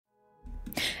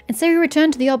And so we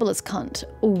returned to the obelisk hunt.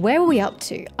 Where were we up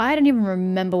to? I don't even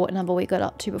remember what number we got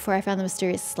up to before I found the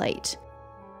mysterious slate.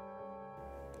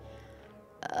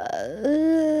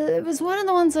 It was one of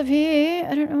the ones up here.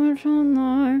 I don't know which one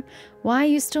though. Why are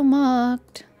you still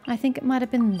marked? I think it might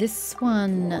have been this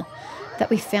one that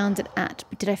we found it at.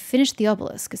 But did I finish the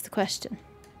obelisk is the question.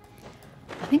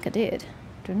 I think I did.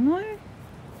 Didn't I?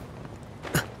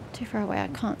 Too far away, I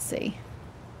can't see.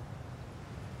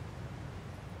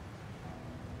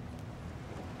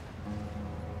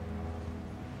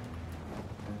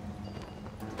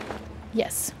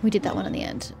 Yes, we did that one in the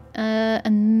end.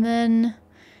 And then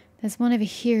there's one over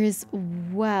here as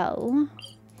well.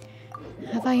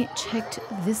 Have I checked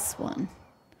this one?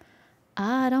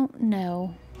 I don't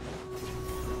know.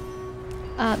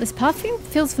 This path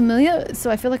feels familiar,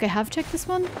 so I feel like I have checked this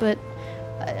one, but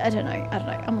I don't know. I don't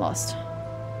know. I'm lost.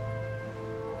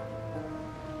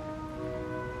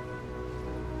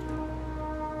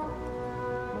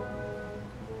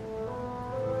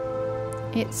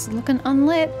 It's looking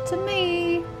unlit to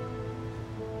me.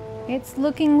 It's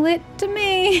looking lit to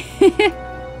me.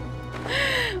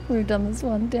 We've done this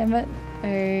one, damn it.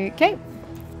 Okay.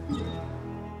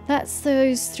 That's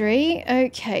those 3.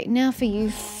 Okay, now for you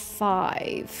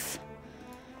 5.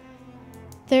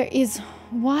 There is...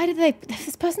 Why did they...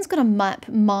 This person's got a map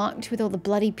marked with all the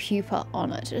bloody pupa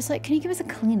on it. It's like, can you give us a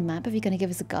clean map if you're going to give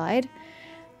us a guide?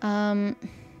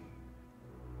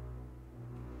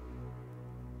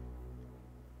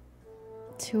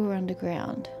 2 are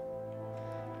underground.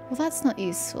 Well, that's not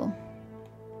useful.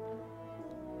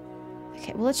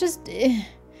 Okay, well, let's just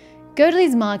go to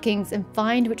these markings and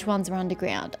find which ones are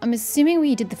underground. I'm assuming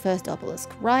we did the first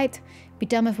obelisk, right? Be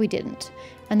dumb if we didn't.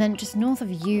 And then just north of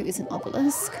you is an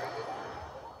obelisk.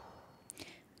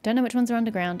 Don't know which ones are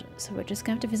underground, so we're just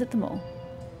going to have to visit them all.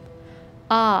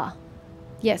 Ah,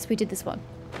 yes, we did this one.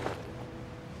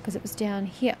 Because it was down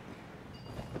here.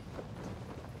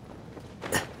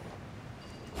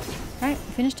 Right,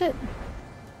 we finished it.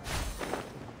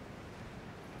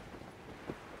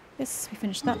 Yes, we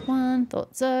finished that one.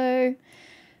 Thought so.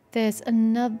 There's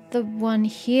another one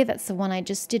here. That's the one I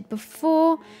just did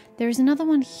before. There is another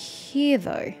one here,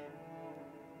 though.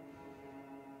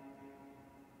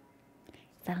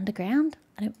 Is that underground?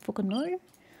 I don't fucking know.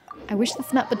 I wish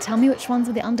this map would tell me which ones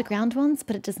were the underground ones,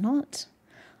 but it does not.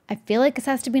 I feel like this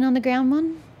has to be an underground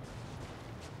one.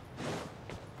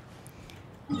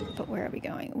 But where are we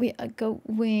going? We are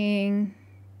going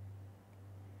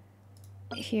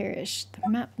here-ish. The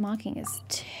map marking is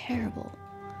terrible.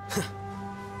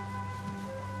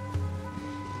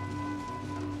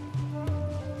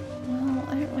 Well,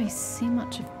 I don't really see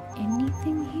much of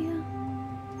anything here.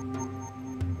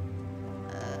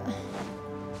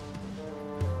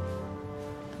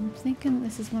 I'm thinking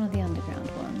this is one of the underground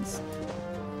ones.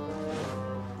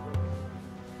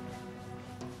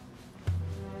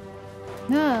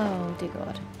 Oh, dear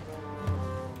God.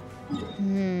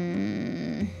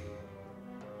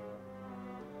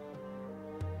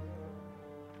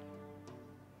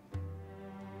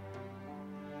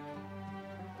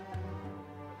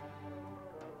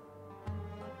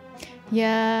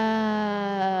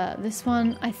 Yeah, this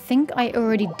one I think I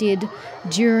already did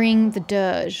during the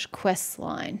Dirge quest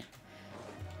line.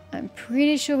 I'm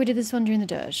pretty sure we did this one during the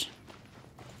Dirge.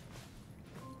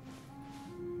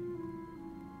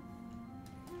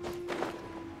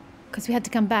 Because we had to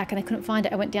come back and I couldn't find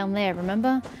it. I went down there,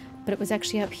 remember? But it was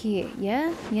actually up here.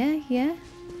 Yeah, yeah, yeah.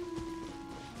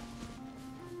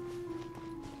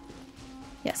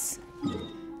 Yes.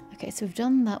 Okay, so we've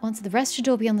done that one. So the rest should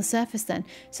all be on the surface then.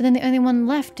 So then the only one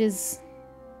left is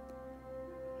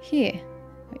here.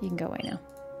 Oh, you can go away now.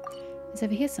 It's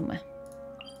over here somewhere.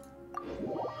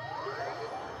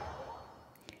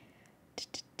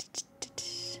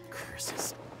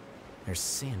 Curses. There's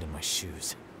sand in my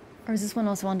shoes. Or is this one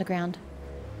also underground?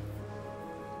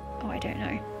 Oh, I don't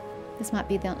know. This might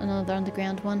be another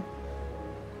underground one.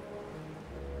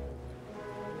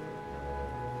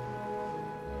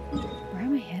 Where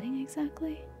am I heading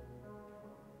exactly?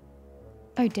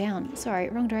 Oh, down. Sorry,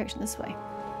 wrong direction. This way.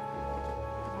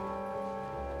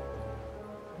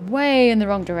 Way in the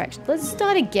wrong direction. Let's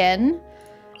start again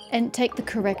and take the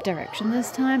correct direction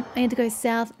this time. I need to go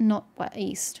south, not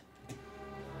east.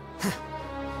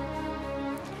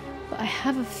 But I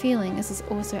have a feeling this is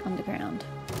also underground.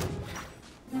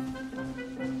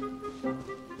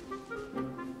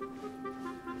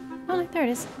 Oh, look, there it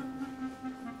is.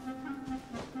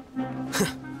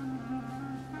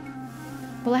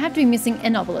 Well, I have to be missing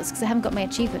an obelisk because I haven't got my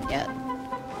achievement yet.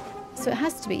 So it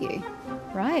has to be you,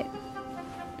 right?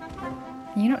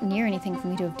 You're not near anything for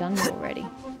me to have done already.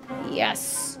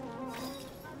 Yes!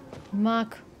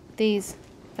 Mark these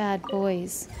bad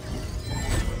boys.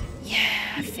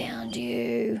 Yeah, I found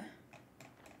you.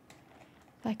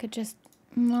 If I could just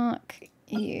mark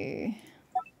you.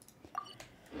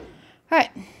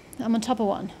 Alright, I'm on top of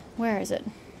one. Where is it?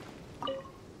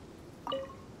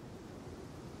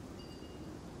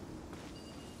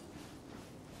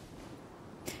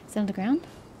 Is it underground?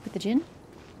 With the gin?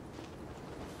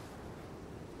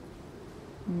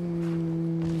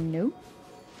 No.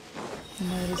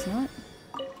 No, it is not.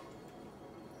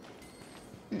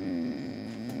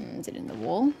 Is it in the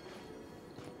wall?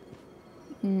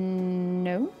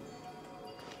 No.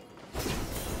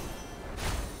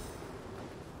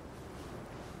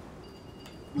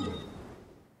 I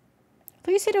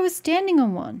thought you said I was standing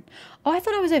on one. Oh, I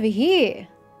thought I was over here.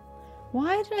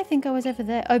 Why did I think I was over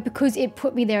there? Oh, because it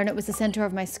put me there and it was the center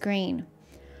of my screen.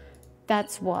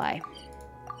 That's why.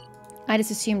 I just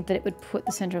assumed that it would put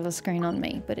the center of the screen on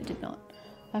me, but it did not.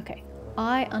 Okay,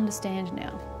 I understand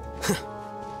now. Oh.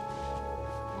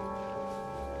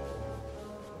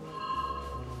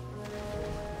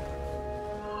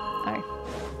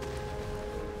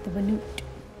 The Banut.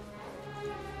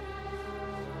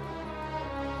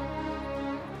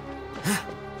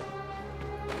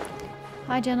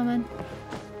 Hi, gentlemen.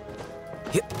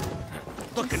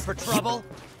 Looking for trouble?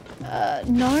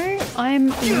 No, I'm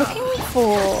looking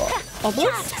for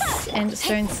obelisks and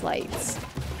stone slates.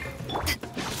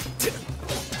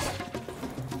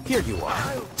 Here you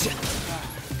are.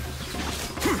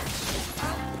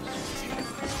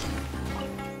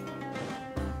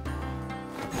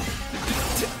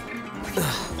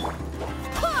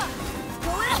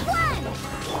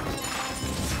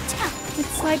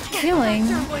 It's like killing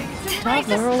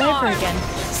toddler all over again.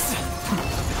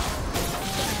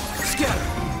 Scatter.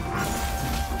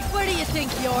 Where do you think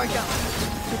you're going?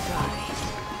 Goodbye.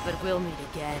 But we'll meet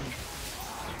again.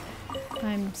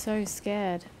 I'm so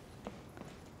scared.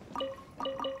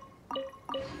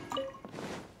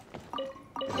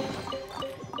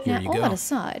 Here Now, you all go. that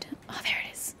aside, oh, there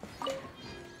it is.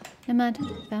 Never mind,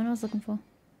 found what I was looking for.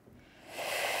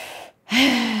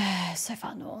 So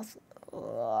far north.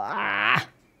 Why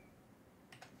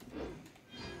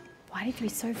did you be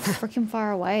so freaking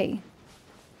far away?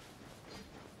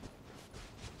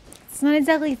 It's not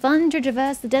exactly fun to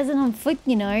traverse the desert on foot,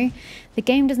 you know. The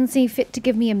game doesn't see fit to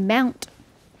give me a mount.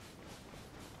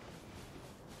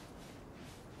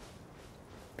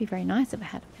 Be very nice if I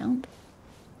had a mount.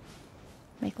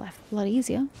 Make life a lot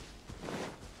easier.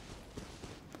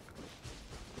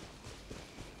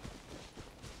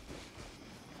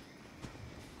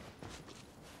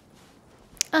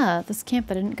 Ah, this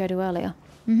camp I didn't go to earlier.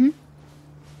 I'm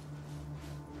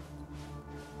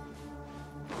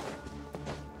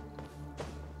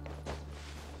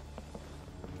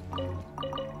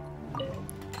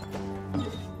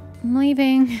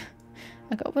leaving.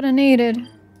 I got what I needed.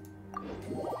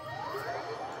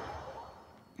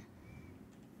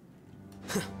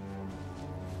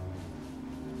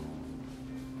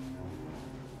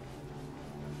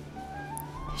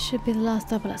 Should be the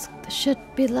last obelisk. This should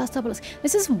be the last obelisk.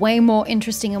 This is way more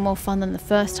interesting and more fun than the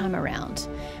first time around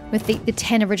with the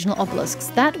 10 original obelisks.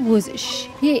 That was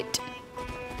shit.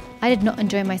 I did not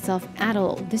enjoy myself at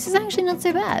all. This is actually not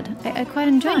so bad. I quite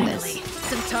enjoy this.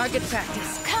 Some target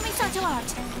practice.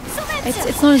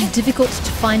 It's not as difficult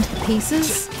to find the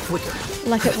pieces Quicker.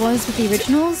 like it was with the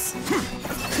originals.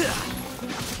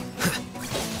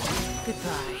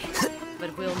 Goodbye.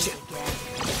 But we'll meet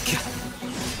again.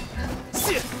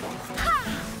 Shit.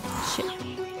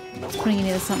 Putting you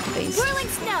near the sump of these. Whirling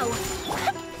snow.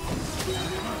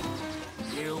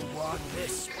 You want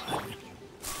this one?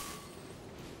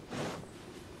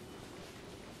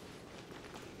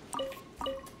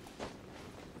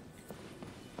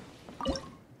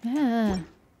 Yeah.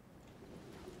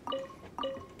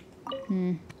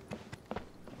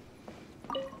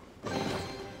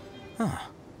 Huh.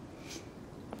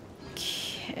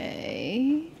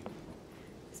 Okay.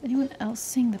 Is anyone else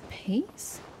seeing the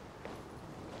piece?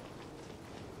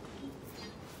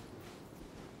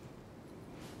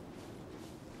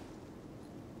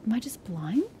 Am I just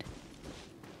blind?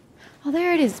 Oh,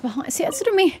 there it is. Behind. See, that's sort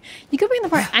of me. You got to be in the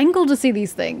right angle to see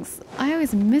these things. I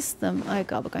always miss them. Oh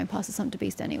god, we're going past the Sumpter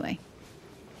Beast anyway.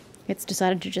 It's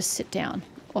decided to just sit down.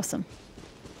 Awesome.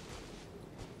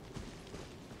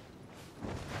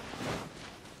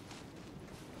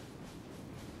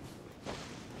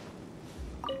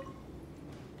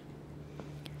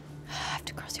 I have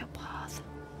to cross your path.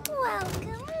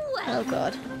 Welcome. Oh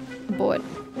god. I'm bored.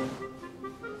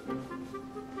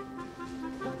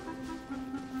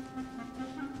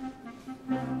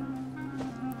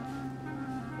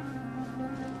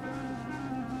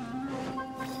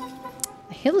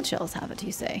 hill shells have it,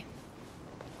 you say?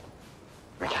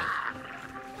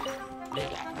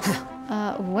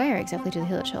 Where exactly do the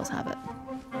hill shells have it?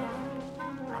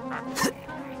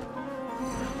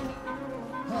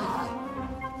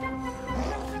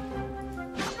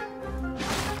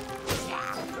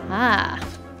 Ah.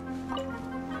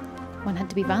 One had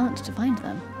to be violent to find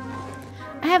them.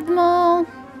 I have them all!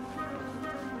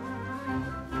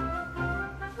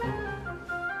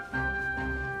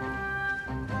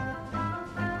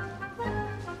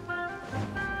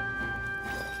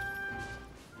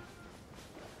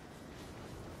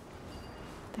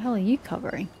 The hell are you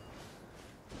covering?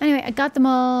 Anyway, I got them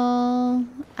all.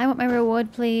 I want my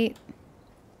reward plate.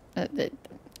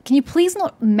 Can you please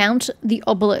not mount the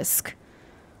obelisk?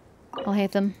 I'll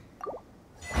hate them.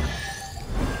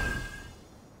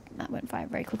 That went by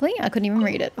very quickly. I couldn't even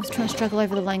read it. I was trying to struggle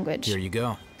over the language. Here you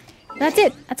go. That's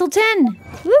it. That's all 10.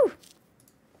 Woo!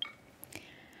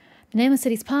 The nameless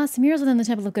city's past. The murals within the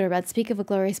Temple of Good or Bad speak of a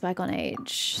glorious bygone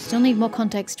age. Still need more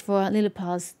context for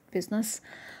Lilipar's business.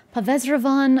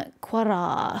 Pavezravan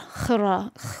Quara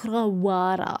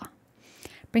Khrawara.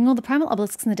 Bring all the primal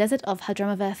obelisks in the desert of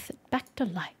Hadramaveth back to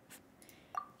life.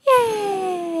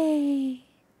 Yay!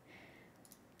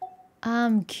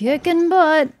 I'm kicking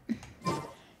butt.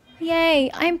 Yay,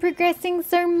 I'm progressing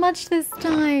so much this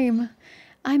time.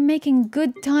 I'm making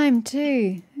good time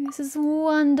too. This is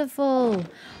wonderful.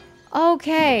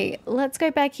 Okay, let's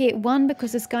go back here. 1,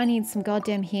 because this guy needs some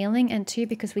goddamn healing, and 2,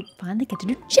 because we finally get to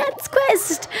do Jet's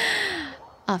quest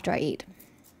after I eat.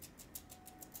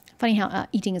 Funny how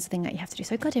eating is a thing that you have to do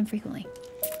so goddamn frequently.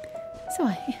 So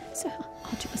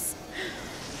arduous.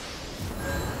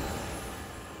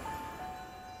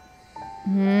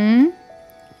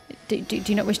 Do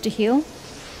you not wish to heal?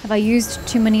 Have I used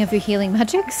too many of your healing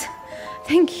magics?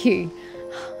 Thank you.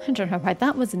 I don't know why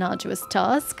that was an arduous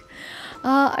task.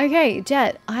 Okay,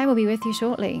 Jet, I will be with you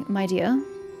shortly, my dear.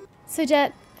 So,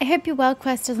 Jet, I hope your wild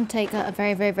quest doesn't take a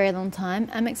very, very, very long time.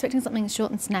 I'm expecting something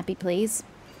short and snappy, please.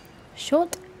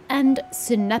 Short and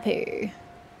snappy.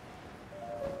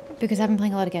 Because I've been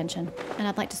playing a lot of Genshin, and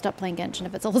I'd like to stop playing Genshin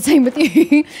if it's all the same with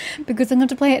you. Because I'm going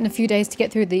to play it in a few days to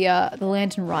get through the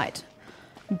Lantern Rite.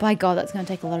 By God, that's going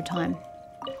to take a lot of time.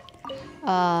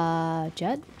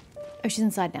 Jet? Oh, she's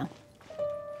inside now.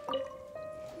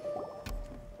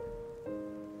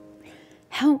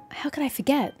 How could I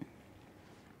forget?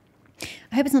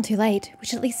 I hope it's not too late. We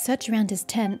should at least search around his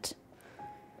tent.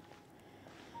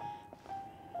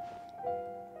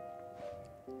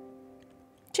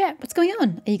 Jet, what's going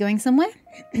on? Are you going somewhere?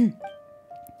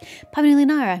 Pamela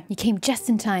Lunara, you came just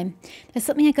in time. There's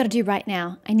something I gotta do right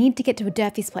now. I need to get to a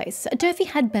Durfee's place. A Durfee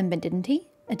had Benben, didn't he?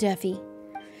 A Durfee.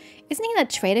 Isn't he that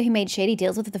traitor who made shady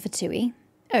deals with the Fatui?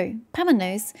 Oh, Pamela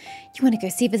knows. You want to go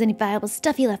see if there's any valuable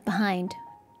stuff he left behind.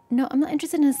 No, I'm not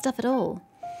interested in his stuff at all.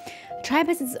 A tribe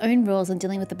has its own rules on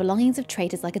dealing with the belongings of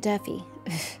traitors like a Durfee.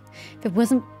 If it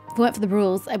weren't for the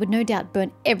rules, I would no doubt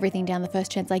burn everything down the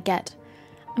first chance I get.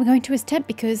 I'm going to his tent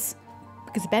because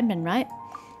of Benben, right?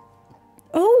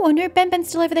 Oh no, Benben's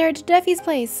still over there at Durfee's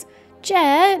place.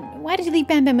 Jet, why did you leave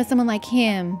Benben with someone like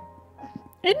him?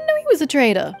 I didn't know he was a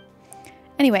traitor.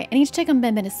 Anyway, I need to check on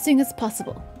Benben as soon as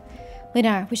possible.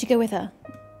 Lunara, we should go with her.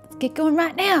 Let's get going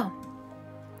right now.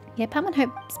 Yeah, Paimon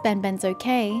hopes Benben's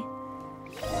okay.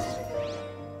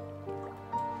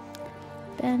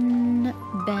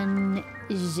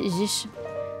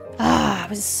 I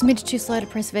was a smidge too slow to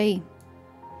press V.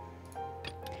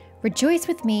 Rejoice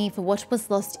with me, for what was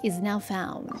lost is now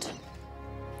found.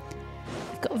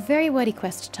 I've got very wordy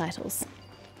quest titles.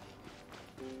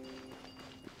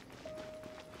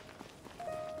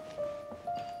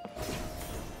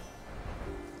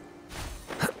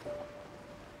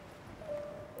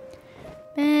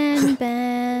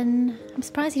 Ben. I'm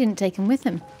surprised he didn't take him with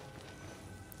him.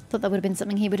 Thought that would have been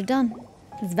something he would have done.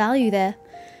 There's value there.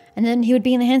 And then he would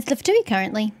be in the hands of the Fatui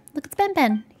currently. Look, it's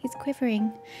Ben. He's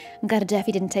quivering. I'm glad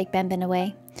Durfee didn't take Ben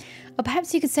away. Or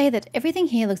perhaps you could say that everything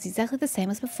here looks exactly the same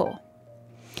as before.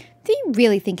 Do you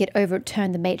really think it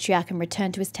overturned the matriarch and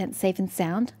returned to his tent safe and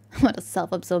sound? What a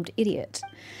self-absorbed idiot.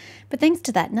 But thanks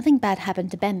to that, nothing bad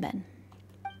happened to Ben.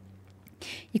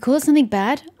 You call it something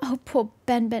bad? Oh, poor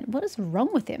Ben. What is wrong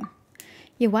with him?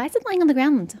 Yeah, why is it lying on the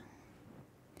ground?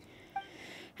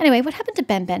 Anyway, what happened to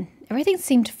Ben? Everything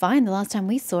seemed fine the last time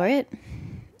we saw it.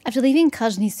 After leaving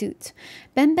Khajnisut,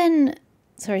 Ben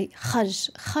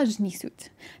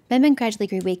gradually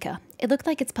grew weaker. It looked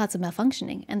like its parts were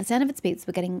malfunctioning, and the sound of its beats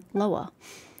were getting lower.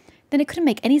 Then it couldn't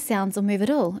make any sounds or move at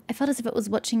all. I felt as if it was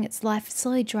watching its life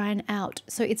slowly drying out.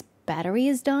 So its battery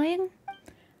is dying?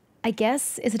 I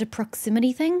guess. Is it a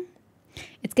proximity thing?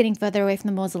 It's getting further away from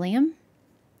the mausoleum?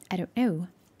 I don't know.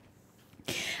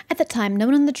 At that time, no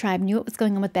one in the tribe knew what was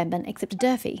going on with Ben except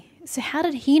Durfee. So how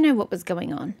did he know what was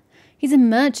going on? He's a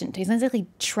merchant. He's not exactly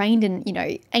trained in,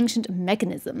 ancient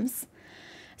mechanisms.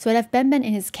 So I left Ben in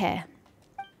his care.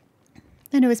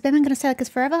 I know, is Ben going to stay like this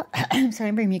forever? Sorry,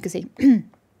 I'm very mucusy.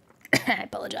 I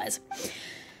apologise.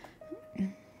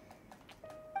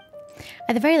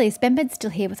 At the very least, Ben's still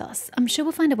here with us. I'm sure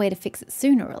we'll find a way to fix it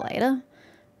sooner or later.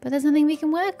 But there's nothing we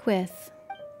can work with.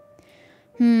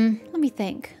 Let me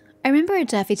think. I remember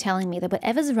Durfee telling me that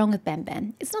whatever's wrong with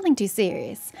Ben, it's nothing too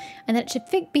serious, and that it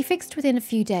should be fixed within a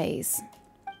few days.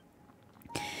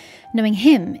 Knowing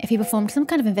him, if he performed some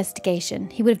kind of investigation,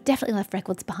 he would have definitely left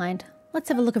records behind. Let's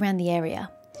have a look around the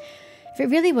area. If it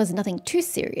really was nothing too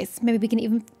serious, maybe we can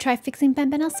even try fixing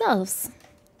Ben ourselves.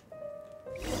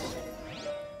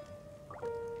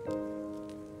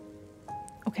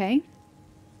 Okay.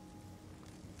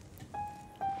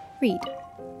 Read.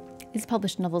 These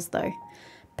published novels, though.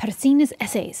 Parsina's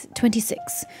Essays,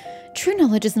 26. True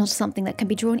knowledge is not something that can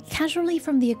be drawn casually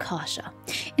from the Akasha.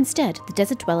 Instead, the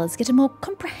desert dwellers get a more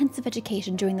comprehensive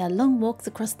education during their long walks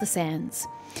across the sands.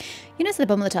 You notice at the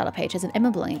bottom of the title page has an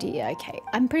Emma belonging to you. Okay,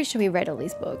 I'm pretty sure we read all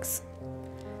these books.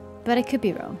 But I could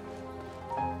be wrong.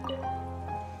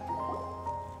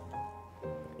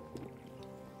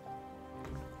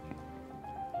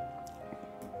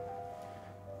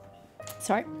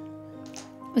 Sorry.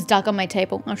 It was dark on my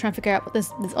table. I was trying to figure out what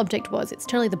this object was. It's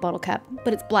totally the bottle cap,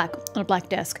 but it's black on a black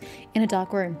desk in a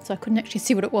dark room, so I couldn't actually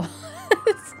see what it was.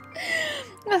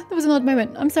 That was an odd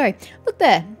moment. I'm sorry. Look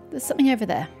there. There's something over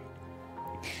there.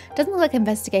 It doesn't look like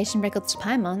investigation records to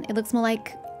Paimon. It looks more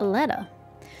like a letter.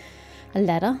 A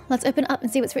letter? Let's open it up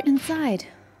and see what's written inside.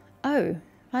 Oh,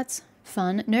 that's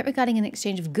fun. Note regarding an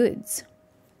exchange of goods.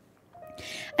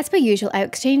 As per usual, our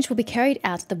exchange will be carried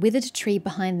out at the withered tree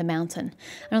behind the mountain.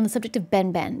 And on the subject of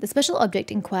Ben, the special object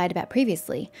inquired about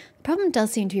previously, the problem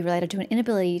does seem to be related to an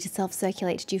inability to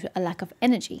self-circulate due to a lack of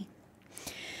energy.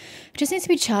 It just needs to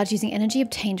be charged using energy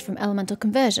obtained from elemental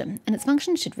conversion, and its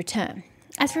function should return.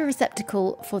 As for a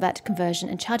receptacle for that conversion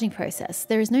and charging process,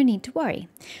 there is no need to worry.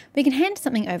 We can hand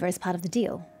something over as part of the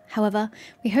deal. However,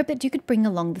 we hope that you could bring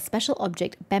along the special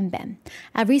object Ben.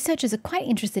 Our researchers are quite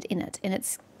interested in it, and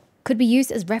it's could be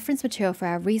used as reference material for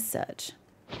our research.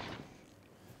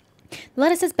 The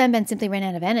letter says Ben simply ran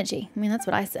out of energy. I mean, that's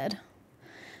what I said.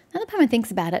 Now that Paimon thinks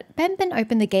about it, Ben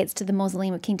opened the gates to the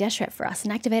mausoleum of King Deshret for us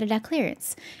and activated our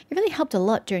clearance. It really helped a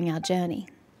lot during our journey.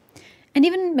 And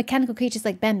even mechanical creatures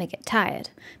like Ben may get tired.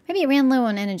 Maybe it ran low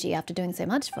on energy after doing so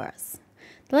much for us.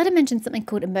 The letter mentioned something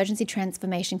called emergency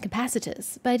transformation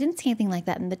capacitors, but I didn't see anything like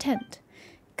that in the tent.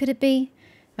 Could it be?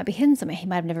 Might be hidden somewhere. He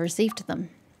might have never received them.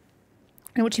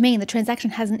 And what you mean? The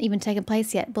transaction hasn't even taken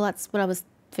place yet. Well, that's what I was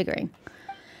figuring.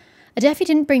 Durfee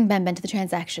didn't bring Ben to the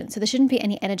transaction, so there shouldn't be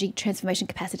any energy transformation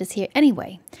capacitors here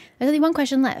anyway. There's only one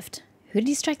question left. Who did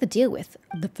he strike the deal with?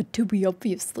 The Fatui,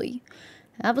 obviously.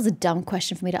 That was a dumb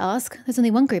question for me to ask. There's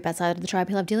only one group outside of the tribe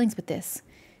who'll have dealings with this.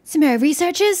 Sumeria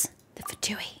researchers? The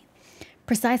Fatui.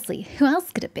 Precisely. Who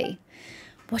else could it be?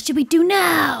 What should we do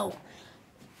now?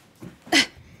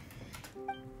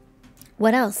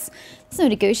 What else? There's no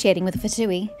negotiating with the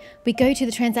Fatui. We go to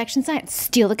the transaction site,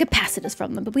 steal the capacitors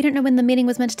from them, but we don't know when the meeting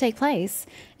was meant to take place.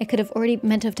 It could have already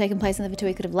meant to have taken place and the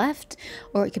Fatui could have left,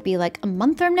 or it could be like a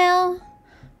month from now.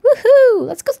 Woohoo!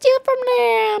 Let's go steal from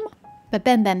them! But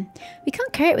Ben, we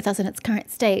can't carry it with us in its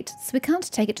current state, so we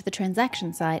can't take it to the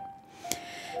transaction site.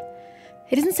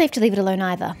 It isn't safe to leave it alone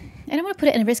either. I don't want to put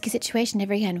it in a risky situation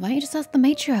ever again. Why don't you just ask the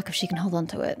matriarch if she can hold on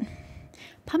to it?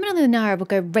 Paimon and Lunara will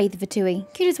go raid the Fatui.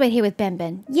 You just wait here with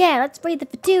Ben. Yeah, let's raid the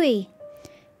Fatui.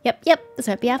 Yep, this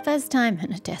won't be our first time,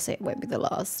 and I dare say it won't be the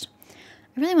last.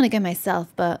 I really want to go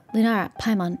myself, but Lunara,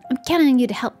 Paimon, I'm counting on you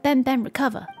to help Ben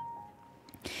recover.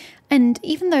 And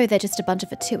even though they're just a bunch of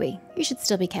Fatui, you should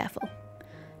still be careful.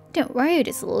 Don't worry,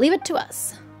 just leave it to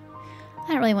us. I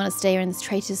don't really want to stay here in this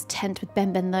traitor's tent with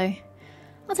Ben though.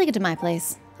 I'll take it to my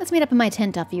place. Let's meet up in my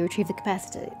tent after you retrieve the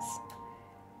capacitors.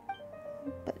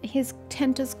 But his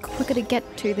tent is quicker to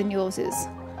get to than yours is.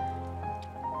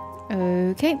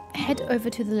 Okay, head over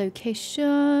to the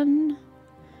location,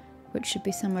 which should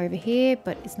be somewhere over here,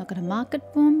 but it's not going to mark it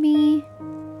for me.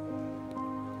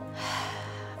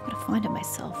 I've got to find it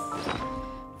myself.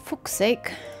 Fuck's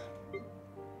sake.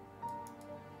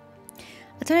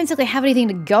 I don't exactly have anything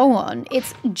to go on.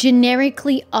 It's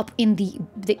generically up in the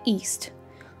east.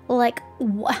 Like,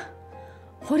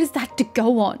 what is that to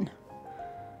go on?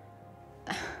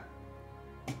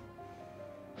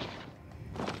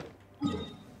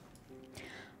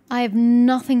 I have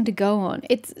nothing to go on.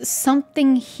 It's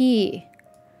something here.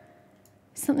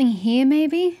 Something here,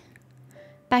 maybe?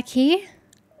 Back here?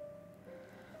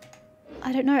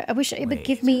 I don't know. I wish it would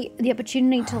give me the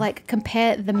opportunity to like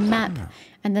compare the map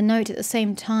and the note at the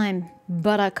same time,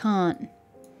 but I can't.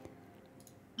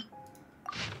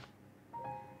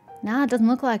 Nah, it doesn't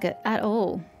look like it at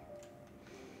all.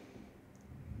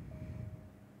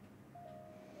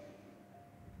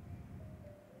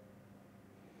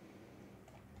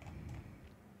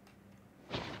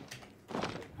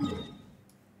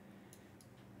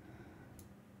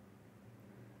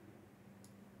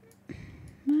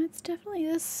 No, it's definitely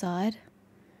this side.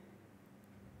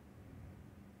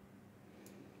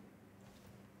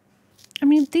 I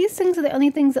mean, these things are the only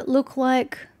things that look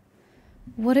like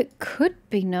what it could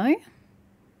be, no?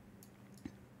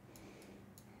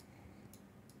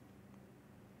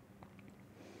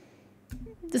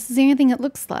 This is the only thing it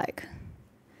looks like.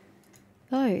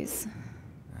 Those.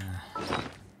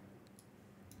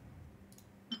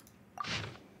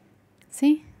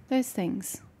 See? Those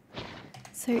things.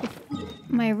 So if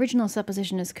my original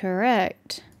supposition is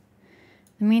correct,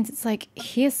 it means it's like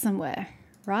here somewhere,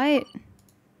 right?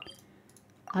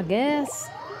 I guess.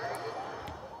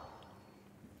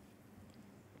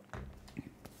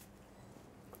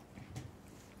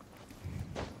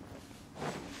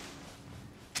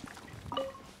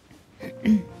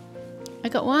 I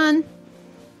got one.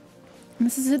 And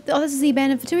this is this is the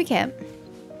abandoned Fatui camp.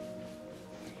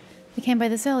 We came by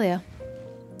this earlier.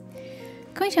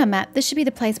 According to our map, this should be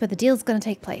the place where the deal's gonna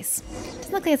take place.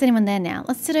 Doesn't look like there's anyone there now.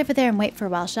 Let's sit over there and wait for a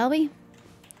while, shall we?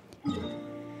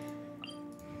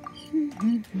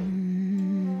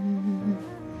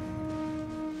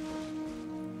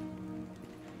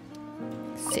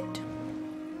 Sit.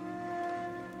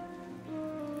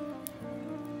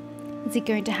 Is he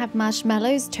going to have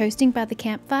marshmallows toasting by the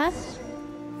campfire?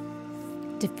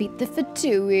 Defeat the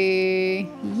Fatui.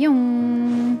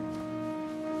 Yum.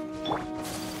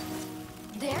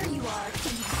 There you are.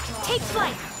 Take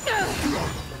flight.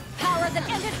 Power that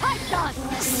ended Python.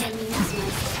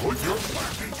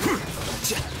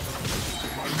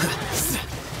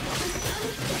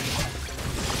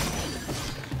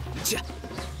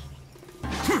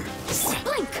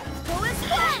 Blink. Go as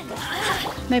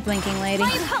planned. No blinking, lady.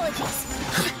 My apologies.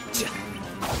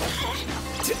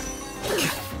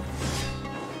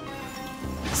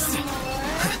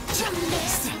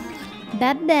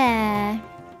 Bye-bye.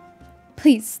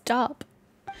 Please stop.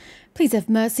 Please have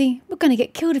mercy. We're gonna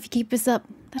get killed if you keep this up.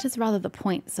 That is rather the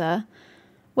point, sir.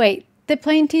 Wait, they're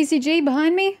playing TCG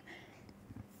behind me?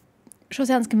 Sure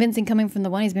sounds convincing coming from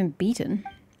the one who's been beaten.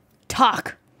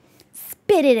 Talk!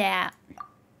 Spit it out!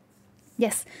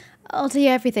 Yes, I'll tell you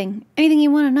everything. Anything you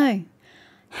want to know.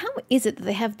 How is it that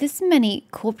they have this many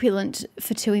corpulent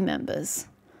Fatui members?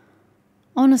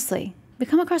 Honestly, we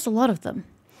come across a lot of them.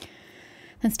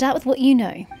 Then start with what you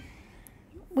know.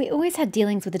 We always had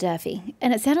dealings with the Durfee,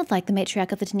 and it sounded like the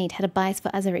matriarch of the Tanit had a bias for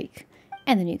Azarik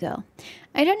and the new girl.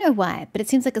 I don't know why, but it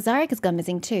seems like Azarik has gone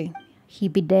missing too.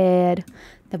 He'd be dead.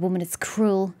 That woman is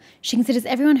cruel. She considers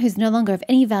everyone who's no longer of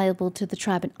any valuable to the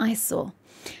tribe an eyesore.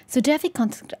 So Durfee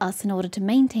contacted us in order to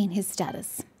maintain his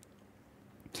status.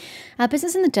 Our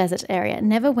business in the desert area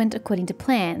never went according to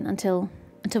plan until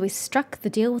we struck the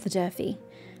deal with the Durfee.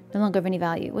 No longer of any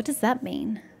value. What does that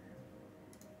mean?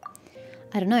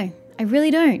 I don't know. I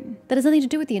really don't. That has nothing to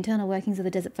do with the internal workings of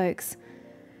the desert folks.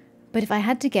 But if I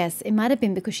had to guess, it might have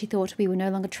been because she thought we were no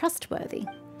longer trustworthy.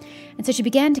 And so she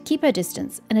began to keep her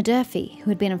distance, and a Durfee,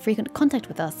 who had been in frequent contact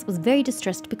with us, was very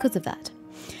distressed because of that.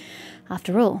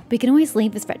 After all, we can always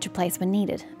leave this wretched place when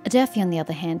needed. A Durfee, on the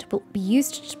other hand, will be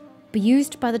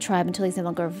used by the tribe until he's no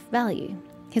longer of value.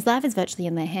 His life is virtually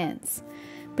in their hands.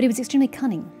 But he was extremely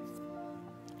cunning.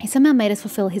 He somehow made us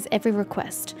fulfill his every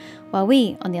request, while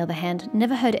we, on the other hand,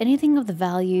 never heard anything of the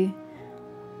value...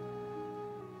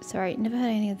 Sorry, never heard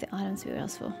any of the items we were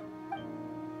asked for.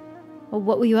 Well,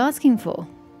 what were you asking for?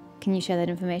 Can you share that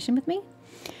information with me?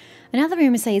 Another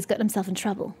rumor say he's got himself in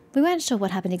trouble. We weren't sure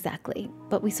what happened exactly,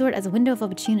 but we saw it as a window of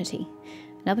opportunity.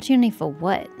 An opportunity for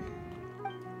what?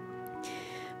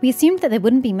 We assumed that there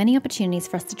wouldn't be many opportunities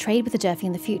for us to trade with the Durfee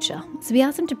in the future, so we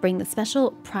asked him to bring the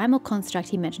special primal construct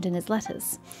he mentioned in his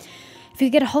letters. If we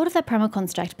could get a hold of that primal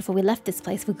construct before we left this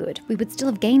place for good, we would still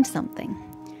have gained something.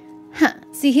 Huh,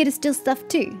 so you're here to steal stuff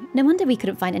too? No wonder we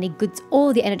couldn't find any goods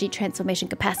or the energy transformation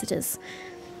capacitors.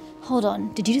 Hold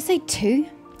on, did you just say 2?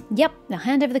 Yep, now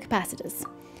hand over the capacitors.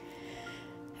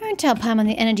 I won't tell Pam on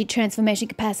the energy transformation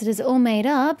capacitors are all made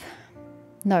up.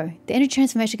 No, the energy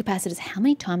transformation capacitors, how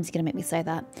many times are you going to make me say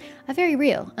that? Are very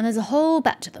real, and there's a whole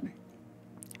batch of them.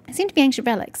 They seem to be ancient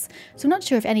relics, so I'm not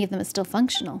sure if any of them are still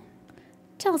functional.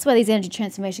 Tell us where these energy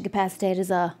transformation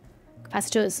capacitors are.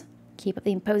 Capacitors, keep up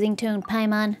the imposing tone,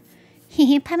 Paimon.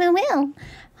 Pama will.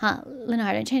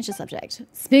 Lunara, don't change the subject.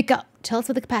 Speak up. Tell us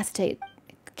what the capacitate.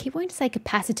 I keep wanting to say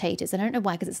capacitators. I don't know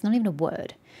why, because it's not even a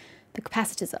word. The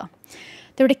capacitors are.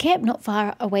 They're at a camp not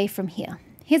far away from here.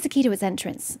 Here's the key to its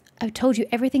entrance. I've told you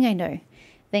everything I know.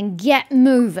 Then get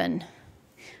moving.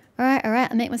 Alright,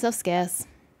 I'll make myself scarce.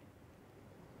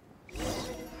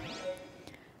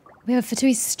 We have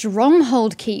Fatui's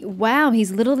stronghold key. Wow,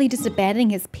 he's literally just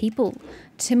abandoning his people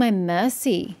to my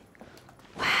mercy.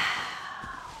 Wow.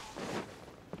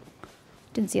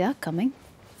 Didn't see that coming.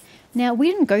 Now,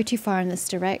 we didn't go too far in this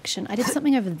direction. I did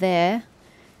something over there.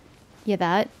 Yeah,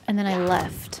 that. And then I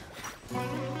left.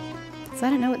 So I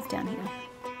don't know what's down here.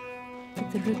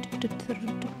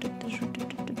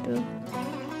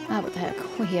 Ah, what the heck?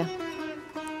 We're here.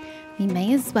 We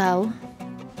may as well.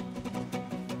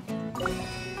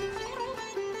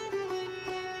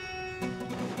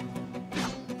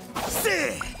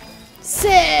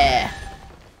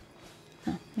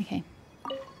 Oh, okay.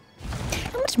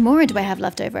 How much more do I have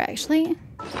left over, actually?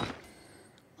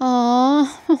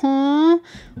 Oh,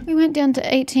 we went down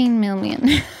to 18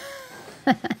 million.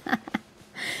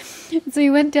 So we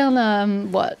went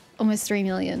down, what? Almost 3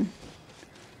 million.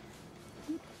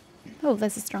 Oh,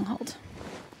 there's a stronghold.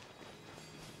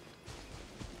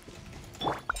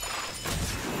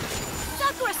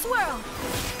 Sakura swirl!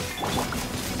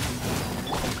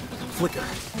 Flicker.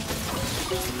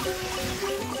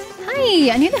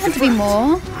 Hi, I knew there had to be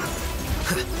more.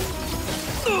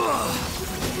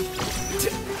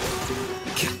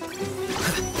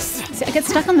 See, I get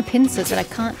stuck on the pincers that I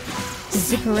can't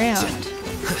zip around.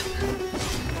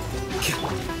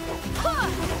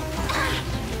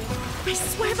 I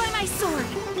swear by my sword!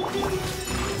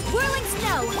 Whirling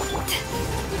snow!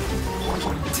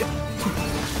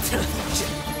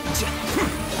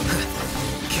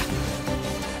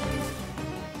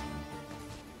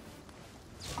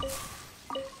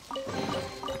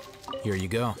 Here you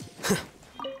go.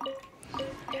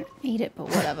 Don't need it, but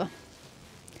whatever.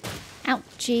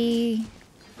 Ouchie.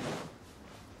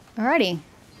 Alrighty.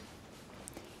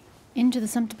 Into the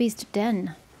Sumpter Beast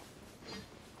Den.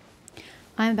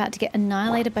 I'm about to get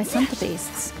annihilated by Sumpter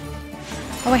Beasts.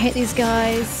 Oh, I hate these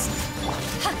guys.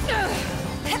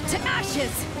 To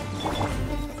ashes!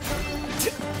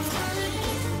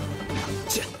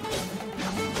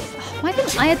 Why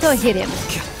didn't Aether hit him?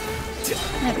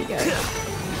 There we go.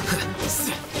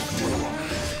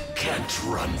 Can't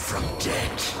run from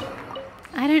death.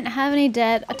 I don't have any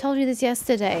debt. I told you this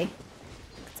yesterday.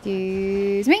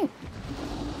 Excuse me.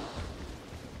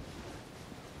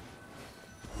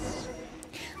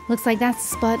 Looks like that's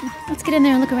the spot. Let's get in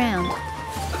there and look around.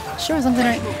 Sure, as long as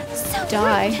I don't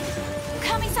die.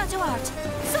 Kamisato art!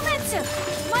 Sumetsu!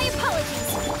 My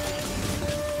apologies!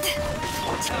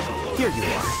 Here you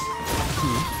are.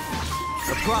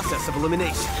 The process of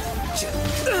elimination.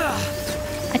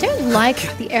 I don't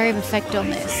like the area of effect on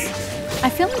this. I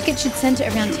feel like it should center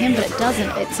around him, but it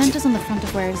doesn't. It centers on the front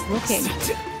of where he's looking.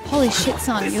 Holy shit,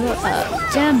 son, you're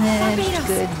damaged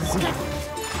goods.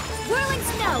 Whirling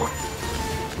snow!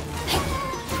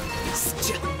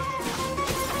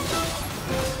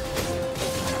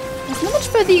 There's not much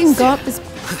further you can go up this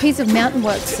piece of mountain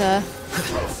work, sir.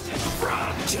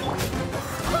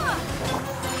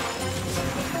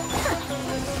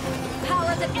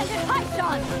 Power that ended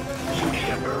Python!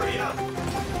 Hurry up!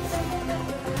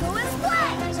 Who is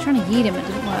black? I was trying to yeet him, it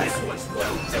didn't work.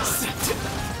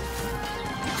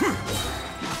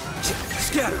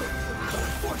 Scatter.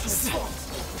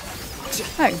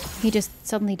 Oh, he just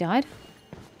suddenly died?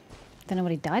 Don't know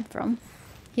what he died from.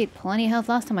 He had plenty of health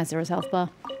last time I saw his health bar.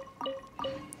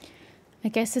 I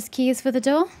guess this key is for the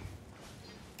door?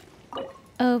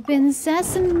 Open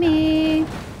sesame!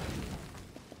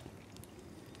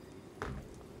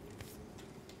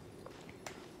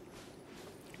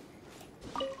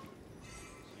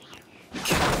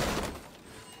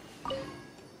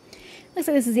 Looks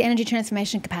like this is the energy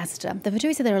transformation capacitor. The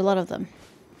Fatui said there are a lot of them.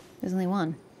 There's only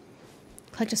one.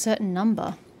 Collect a certain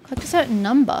number. Collect a certain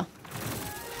number.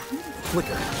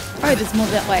 Flicker. Oh, there's more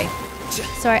that way.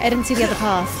 Sorry, I didn't see the other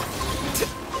path.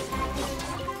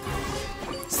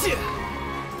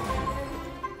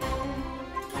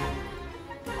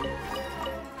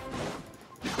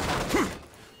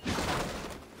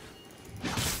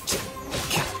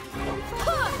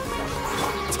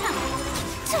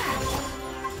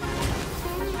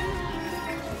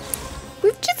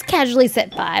 We've just casually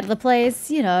set fire to the place,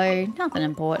 you know, nothing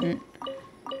important.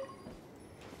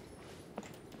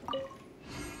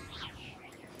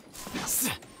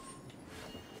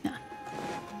 No.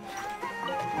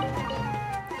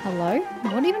 Hello?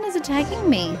 What even is attacking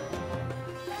me?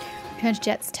 Return to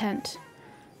Jet's tent.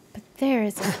 But there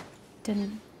is a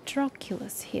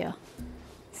Dendroculus here.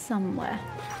 Somewhere.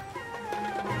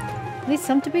 Are these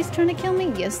Sumpterbeasts trying to kill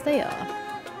me? Yes, they are.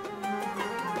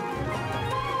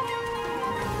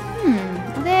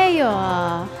 There you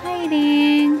are.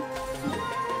 Hiding.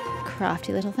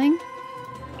 Crafty little thing.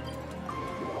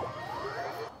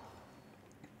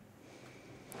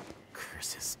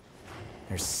 Curses.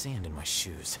 There's sand in my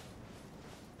shoes.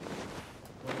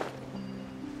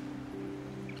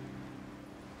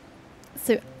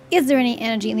 So, is there any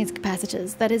energy in these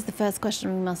capacitors? That is the first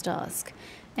question we must ask.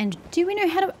 And do we know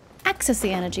how to access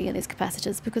the energy in these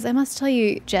capacitors? Because I must tell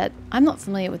you, Jet, I'm not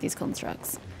familiar with these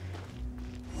constructs.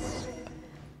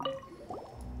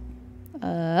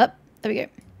 There we go.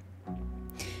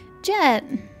 Jet,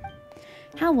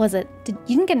 how was it? You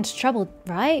didn't get into trouble,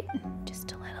 right?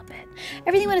 Just a little bit.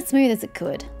 Everything went as smooth as it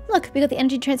could. Look, we got the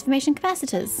energy transformation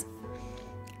capacitors.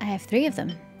 I have 3 of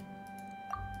them.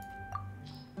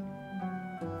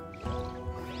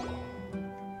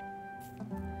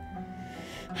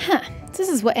 Huh, this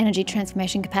is what energy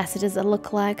transformation capacitors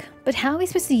look like, but how are we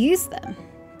supposed to use them?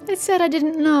 I said I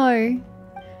didn't know.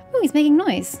 Oh, he's making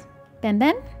noise. Ben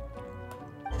Ben?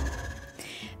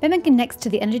 Ben Ben connects to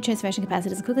the energy transformation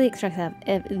capacitors and quickly extracts out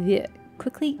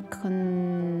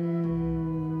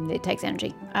it takes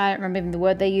energy. I don't remember even the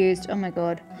word they used. Oh my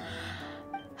god.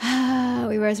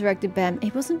 We resurrected Ben. He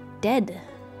wasn't dead.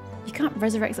 You can't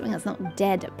resurrect something that's not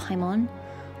dead, Paimon.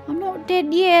 I'm not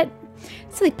dead yet.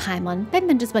 Silly Paimon. Ben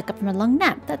Ben just woke up from a long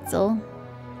nap, that's all.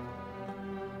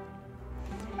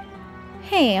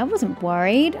 Hey, I wasn't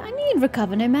worried. I knew you'd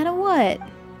recover no matter what.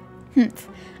 Humph.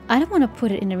 I don't want to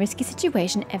put it in a risky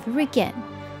situation ever again.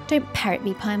 Don't parrot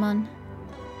me, Paimon.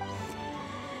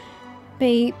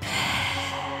 Beep.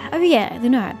 Oh yeah,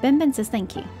 Lunara, Ben Ben says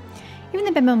thank you. Even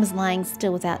though Ben Ben was lying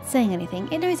still without saying anything,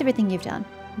 it knows everything you've done.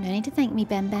 No need to thank me,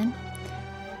 Ben Ben.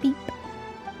 Beep.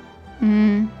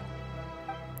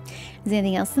 Is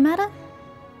anything else the matter?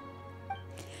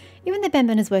 Even though Ben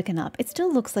Ben has woken up, it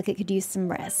still looks like it could use some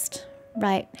rest.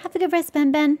 Right, have a good rest,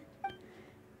 Ben Ben.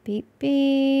 Beep,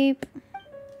 beep.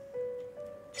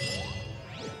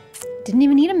 Didn't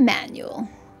even need a manual.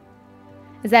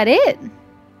 Is that it?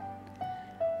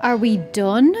 Are we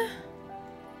done?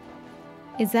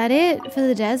 Is that it for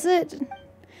the desert?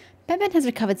 Ben Ben has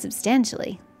recovered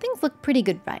substantially. Things look pretty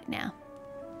good right now.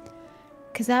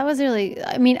 Because that was really...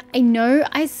 I mean, I know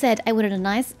I said I wanted a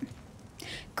nice,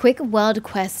 quick world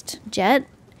quest, Jet.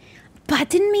 But I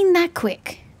didn't mean that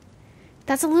quick.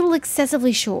 That's a little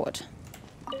excessively short.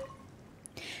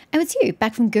 Oh, it's you,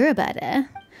 back from Gurabad, eh?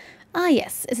 Ah,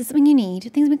 yes. Is there something you need?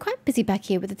 Things have been quite busy back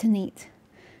here with the Tanit.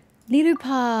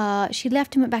 Lilupa, she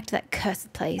left and went back to that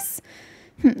cursed place.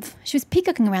 Humph. She was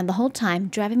peacocking around the whole time,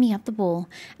 driving me up the wall,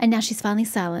 and now she's finally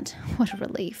silent. What a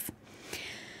relief.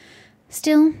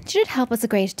 Still, she did help us a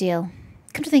great deal.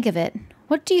 Come to think of it,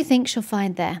 what do you think she'll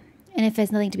find there? And if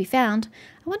there's nothing to be found,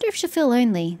 I wonder if she'll feel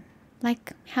lonely.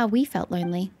 Like how we felt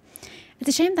lonely. It's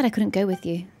a shame that I couldn't go with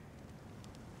you.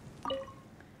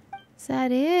 Is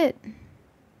that it?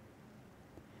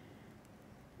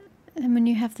 And when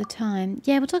you have the time.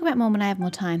 Yeah, we'll talk about more when I have more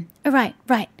time. Oh, right.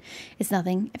 It's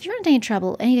nothing. If you're in any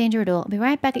trouble, any danger at all, I'll be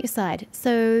right back at your side.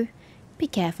 So, be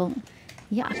careful.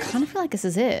 Yeah, I kind of feel like this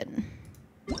is it.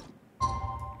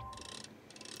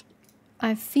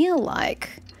 I feel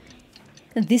like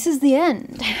this is the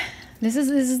end. This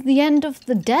is the end of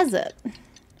the desert.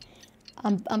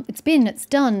 It's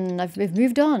done. We've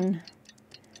moved on.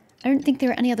 I don't think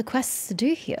there are any other quests to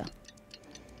do here.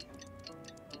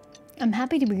 I'm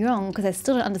happy to be wrong because I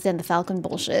still don't understand the Falcon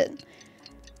bullshit.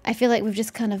 I feel like we've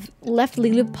just kind of left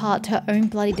Lilupa to her own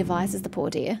bloody devices, the poor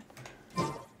dear.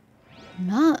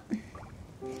 But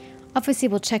obviously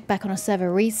we'll check back on a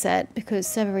server reset because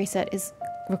server reset is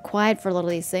required for a lot of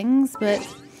these things, but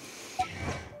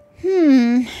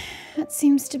that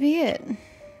seems to be it.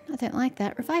 I don't like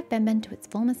that. Revive Ben Ben to its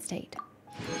former state.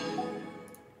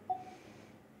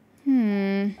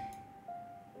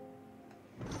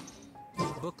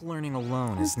 Book learning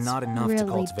alone is not enough to really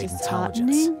cultivate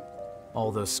intelligence.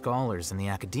 All those scholars in the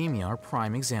academia are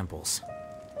prime examples.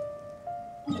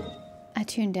 I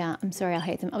tuned out. I'm sorry, I'll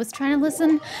hate them. I was trying to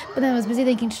listen, but then I was busy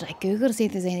thinking, should I Google to see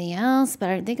if there's anything else? But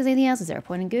I don't think there's anything else. Is there a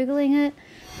point in Googling it?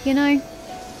 You know?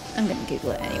 I'm going to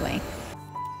Google it anyway.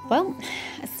 Well,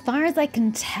 as far as I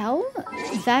can tell,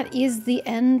 that is the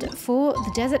end for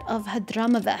the desert of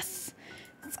Hadramaveth.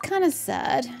 It's kind of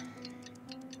sad.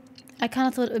 I kind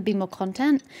of thought it would be more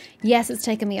content. Yes, it's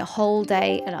taken me a whole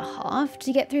day and a half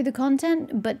to get through the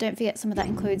content, but don't forget some of that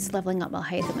includes leveling up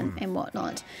Alhaitham and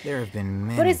whatnot. There have been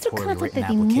many But I still kind of thought poorly there'd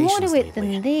written be more to applications it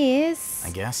than lately. this.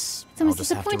 I guess It's almost I'll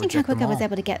just have to disappointing how reject quick them I was all.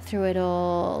 able to get through it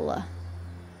all.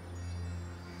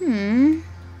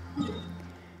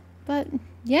 But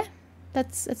yeah,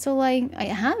 that's all I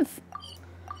have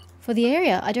for the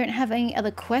area. I don't have any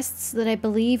other quests that I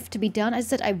believe to be done. As I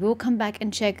said, I will come back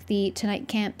and check the tonight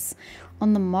camps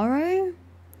on the morrow.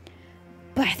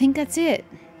 But I think that's it.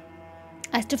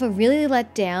 I still feel really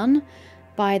let down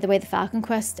by the way the Falcon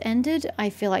quest ended. I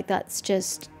feel like that's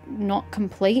just not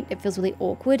complete. It feels really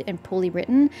awkward and poorly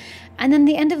written. And then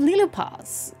the end of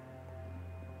Lilopar's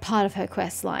part of her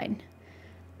quest line.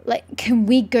 Like, can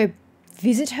we go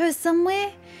visit her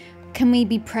somewhere? Can we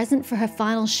be present for her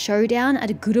final showdown at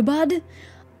Gurubad?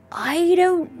 I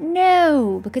don't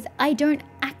know, because I don't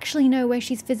actually know where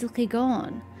she's physically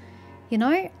gone. You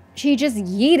know? She just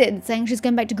yeeted saying she's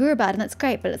going back to Gurubad, and that's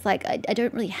great, but it's like, I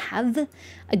don't really have a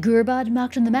Gurubad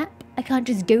marked on the map. I can't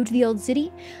just go to the old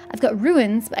city. I've got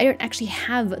ruins, but I don't actually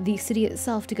have the city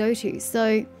itself to go to,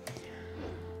 so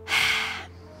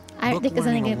I don't think there's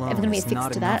anything ever going to be a fix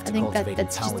to that. I think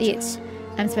that's just it.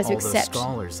 I'm supposed to accept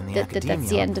that that's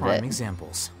the end of it.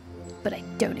 Examples. But I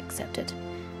don't accept it.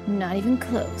 Not even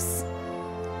close.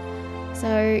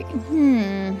 So,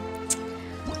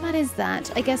 that is that.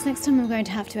 I guess next time I'm going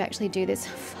to have to actually do this.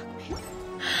 Fuck me.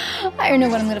 I don't know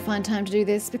when I'm going to find time to do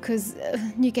this because a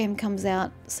new game comes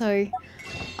out. So,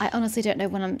 I honestly don't know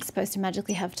when I'm supposed to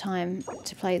magically have time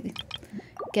to play the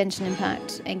Genshin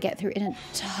Impact and get through an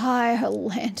entire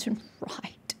lantern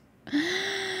ride.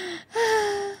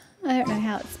 I don't know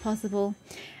how it's possible.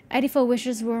 84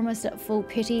 wishes were almost at full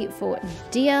pity for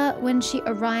Dia when she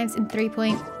arrives in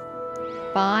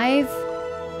 3.5.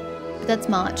 But that's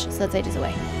March, so that's ages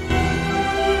away.